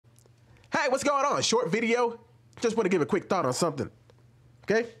Hey, what's going on? Short video. Just want to give a quick thought on something.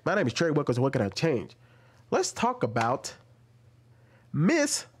 Okay, my name is Trey Wilkins. What can I change? Let's talk about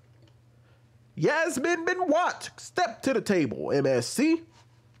Miss Yasmin Bin Watt. Step to the table, MSC.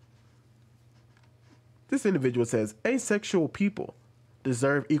 This individual says, asexual people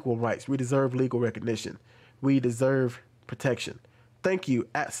deserve equal rights. We deserve legal recognition. We deserve protection. Thank you,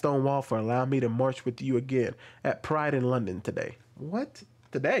 at Stonewall, for allowing me to march with you again at Pride in London today. What?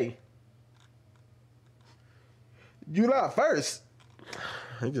 Today? July 1st?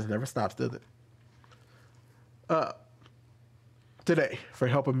 It just never stops, does it? Today, for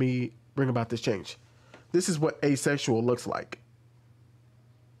helping me bring about this change. This is what asexual looks like.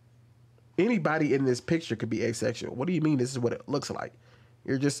 Anybody in this picture could be asexual. What do you mean this is what it looks like?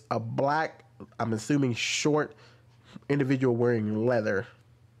 You're just a black, I'm assuming short individual wearing leather.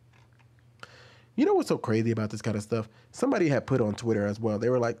 You know what's so crazy about this kind of stuff? Somebody had put on Twitter as well. They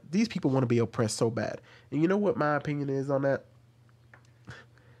were like, these people want to be oppressed so bad. And you know what my opinion is on that?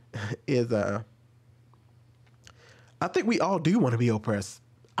 I think we all do want to be oppressed.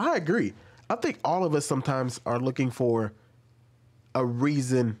 I agree. I think all of us sometimes are looking for a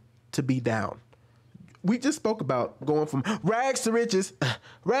reason to be down. We just spoke about going from rags to riches,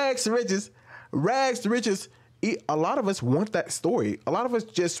 rags to riches, rags to riches. A lot of us want that story. A lot of us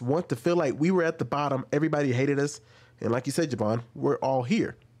just want to feel like we were at the bottom. Everybody hated us. And like you said, Javon, we're all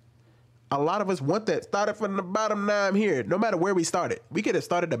here. A lot of us want that. Started from the bottom, now I'm here. No matter where we started. We could have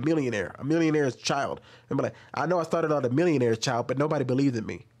started a millionaire's child. And be like, I know I started out a millionaire's child, but nobody believed in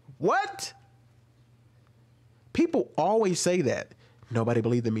me. What? People always say that. Nobody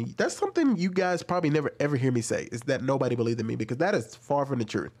believed in me. That's something you guys probably never ever hear me say, is that nobody believed in me, because that is far from the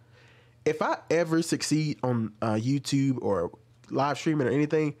truth. If I ever succeed on YouTube or live streaming or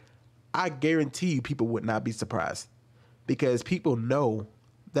anything, I guarantee you people would not be surprised, because people know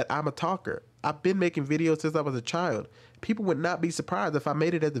that I'm a talker. I've been making videos since I was a child. People would not be surprised if I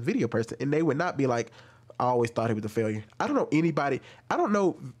made it as a video person, and they would not be like, I always thought he was a failure. I don't know anybody. I don't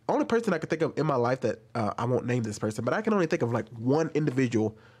know. Only person I could think of in my life that I won't name this person, but I can only think of like one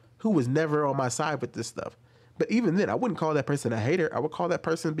individual who was never on my side with this stuff. But even then, I wouldn't call that person a hater. I would call that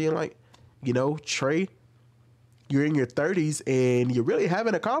person being like, you know, Trey, you're in your 30s and you really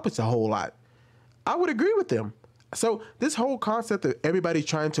haven't accomplished a whole lot. I would agree with them. So this whole concept of everybody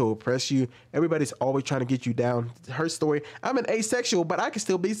trying to oppress you, everybody's always trying to get you down. Her story, I'm an asexual, but I can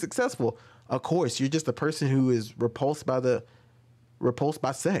still be successful. Of course, you're just a person who is repulsed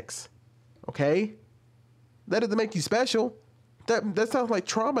by sex. Okay? That doesn't make you special. That sounds like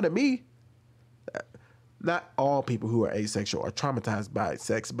trauma to me. Not all people who are asexual are traumatized by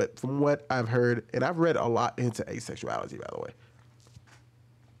sex, but from what I've heard, and I've read a lot into asexuality, by the way.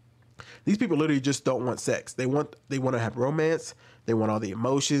 These people literally just don't want sex. They want to have romance. They want all the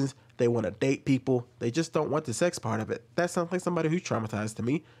emotions. They want to date people. They just don't want the sex part of it. That sounds like somebody who's traumatized to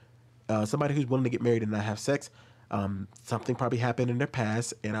me. Somebody who's willing to get married and not have sex. Something probably happened in their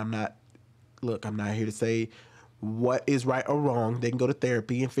past, and I'm not here to say what is right or wrong. They can go to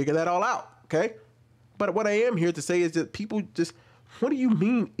therapy and figure that all out, okay? But what I am here to say is that people just, what do you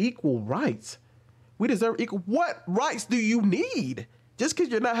mean equal rights? We deserve equal. What rights do you need? Just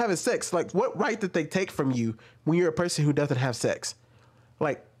because you're not having sex, like what right did they take from you when you're a person who doesn't have sex?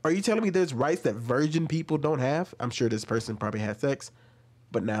 Like, are you telling me there's rights that virgin people don't have? I'm sure this person probably had sex,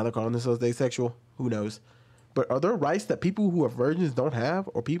 but now they're calling themselves asexual. Who knows? But are there rights that people who are virgins don't have,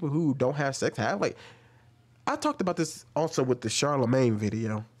 or people who don't have sex have? Like, I talked about this also with the Charlemagne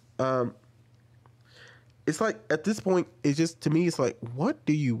video. It's like, at this point, it's just, to me, it's like, what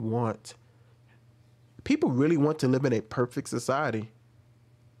do you want? People really want to live in a perfect society.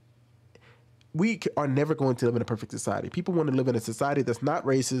 We are never going to live in a perfect society. People want to live in a society that's not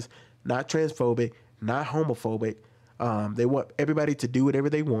racist, not transphobic, not homophobic. They want everybody to do whatever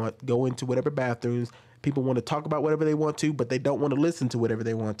they want, go into whatever bathrooms. People want to talk about whatever they want to, but they don't want to listen to whatever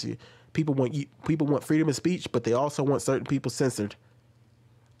they want to. People want freedom of speech, but they also want certain people censored.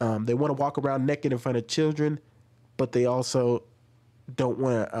 They want to walk around naked in front of children, but they also don't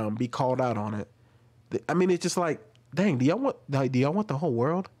want to be called out on it. I mean, it's just like, dang, do y'all want the whole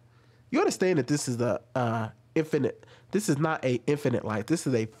world? You understand that this is infinite. This is not a infinite life. This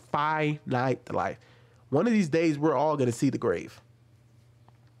is a finite life. One of these days, we're all going to see the grave.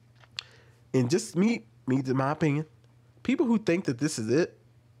 And just me, in my opinion, people who think that this is it,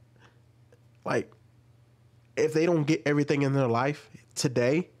 like, if they don't get everything in their life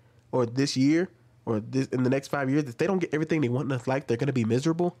today or this year or in the next 5 years, if they don't get everything they want in their life, they're going to be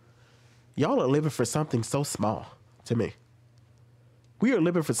miserable. Y'all are living for something so small to me. We are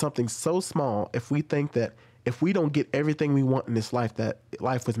living for something so small if we think that if we don't get everything we want in this life, that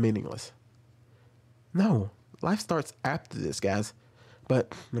life was meaningless. No, life starts after this, guys.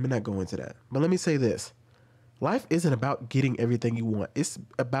 But let me not go into that. But let me say this. Life isn't about getting everything you want. It's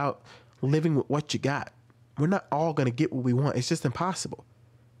about living with what you got. We're not all going to get what we want. It's just impossible.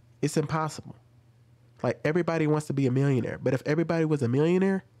 It's impossible. Like, everybody wants to be a millionaire. But if everybody was a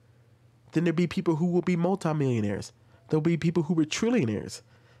millionaire, then there'd be people who will be multimillionaires. There'll be people who were trillionaires.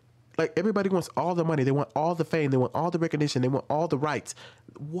 Like, everybody wants all the money. They want all the fame. They want all the recognition. They want all the rights.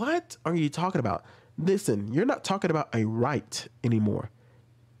 What are you talking about? Listen, you're not talking about a right anymore.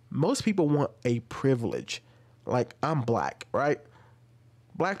 Most people want a privilege. Like, I'm black, right?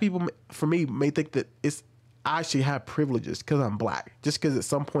 Black people, for me, may think that I should have privileges because I'm black. Just because at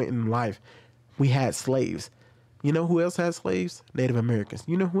some point in life, we had slaves. You know who else has slaves? Native Americans.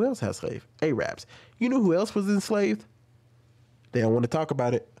 You know who else has slaves? Arabs. You know who else was enslaved? They don't want to talk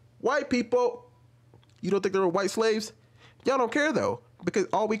about it. White people. You don't think there were white slaves? Y'all don't care, though, because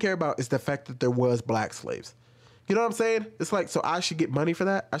all we care about is the fact that there was black slaves. You know what I'm saying? It's like, so I should get money for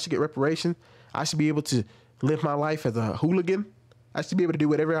that? I should get reparations? I should be able to live my life as a hooligan? I should be able to do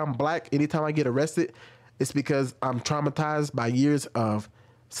whatever. I'm black. Anytime I get arrested, it's because I'm traumatized by years of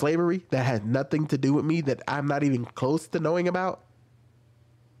slavery that had nothing to do with me, that I'm not even close to knowing about.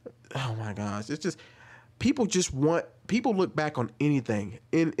 Oh my gosh. It's just, people look back on anything,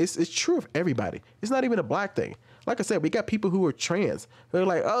 and it's true of everybody. It's not even a black thing. Like I said, we got people who are trans. They're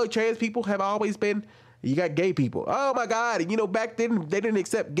like, oh, trans people have always been, you got gay people. Oh my God. You know, back then they didn't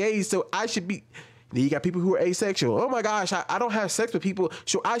accept gays, so I should be. Then you got people who are asexual. Oh my gosh, I don't have sex with people,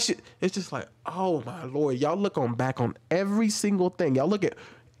 so I should. It's just like, oh my Lord. Y'all look back on every single thing. Y'all look at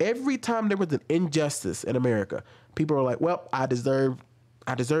every time there was an injustice in America. People are like, well, I deserve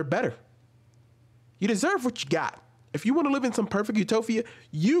better. You deserve what you got. If you want to live in some perfect utopia,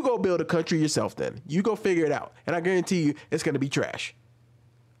 you go build a country yourself then. You go figure it out. And I guarantee you, it's going to be trash.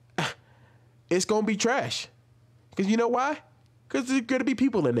 It's going to be trash. Because you know why? Because there's going to be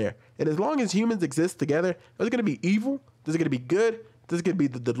people in there. And as long as humans exist together, there's going to be evil. There's going to be good. There's going to be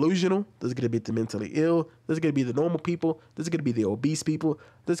the delusional. There's going to be the mentally ill. There's going to be the normal people. There's going to be the obese people.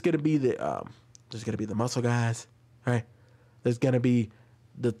 There's going to be the muscle guys, right? There's going to be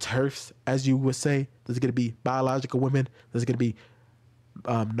the TERFs, as you would say. There's going to be biological women. There's going to be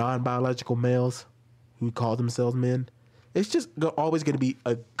non-biological males who call themselves men. It's just always going to be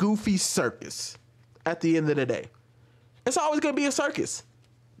a goofy circus at the end of the day. It's always going to be a circus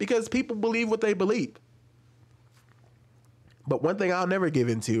because people believe what they believe. But one thing I'll never give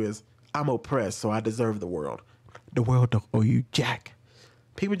into is I'm oppressed, so I deserve the world. The world don't owe you jack.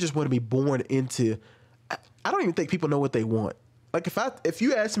 People just want to be born into. I don't even think people know what they want. Like, if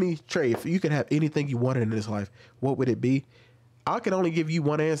you ask me, Trey, if you could have anything you wanted in this life, what would it be? I can only give you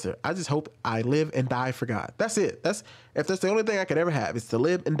one answer. I just hope I live and die for God. That's it. If that's the only thing I could ever have, is to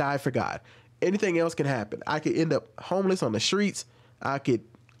live and die for God. Anything else can happen. I could end up homeless on the streets. I could,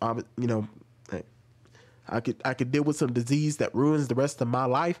 I could deal with some disease that ruins the rest of my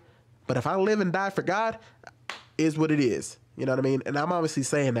life. But if I live and die for God, is what it is. You know what I mean? And I'm obviously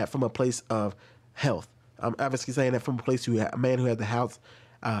saying that from a place of health. I'm obviously saying that from a place a man who has the house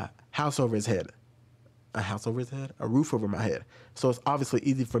over his head. A house over his head? A roof over my head. So it's obviously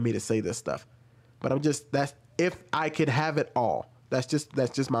easy for me to say this stuff. But that's if I could have it all. That's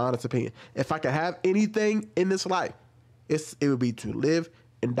just my honest opinion. If I could have anything in this life, it would be to live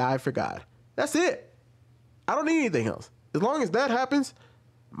and die for God. That's it. I don't need anything else. As long as that happens,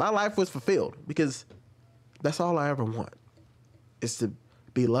 my life was fulfilled, because that's all I ever want, is to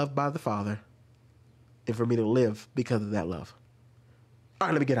be loved by the Father and for me to live because of that love. All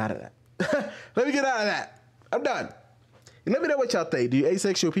right, let me get out of that. Let me get out of that. I'm done. And let me know what y'all think. Do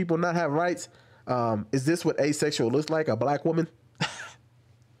asexual people not have rights? Is this what asexual looks like, a black woman?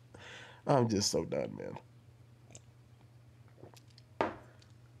 I'm just so done, man.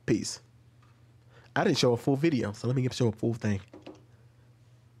 Peace. I didn't show a full video, so let me show a full thing.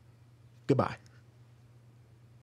 Goodbye.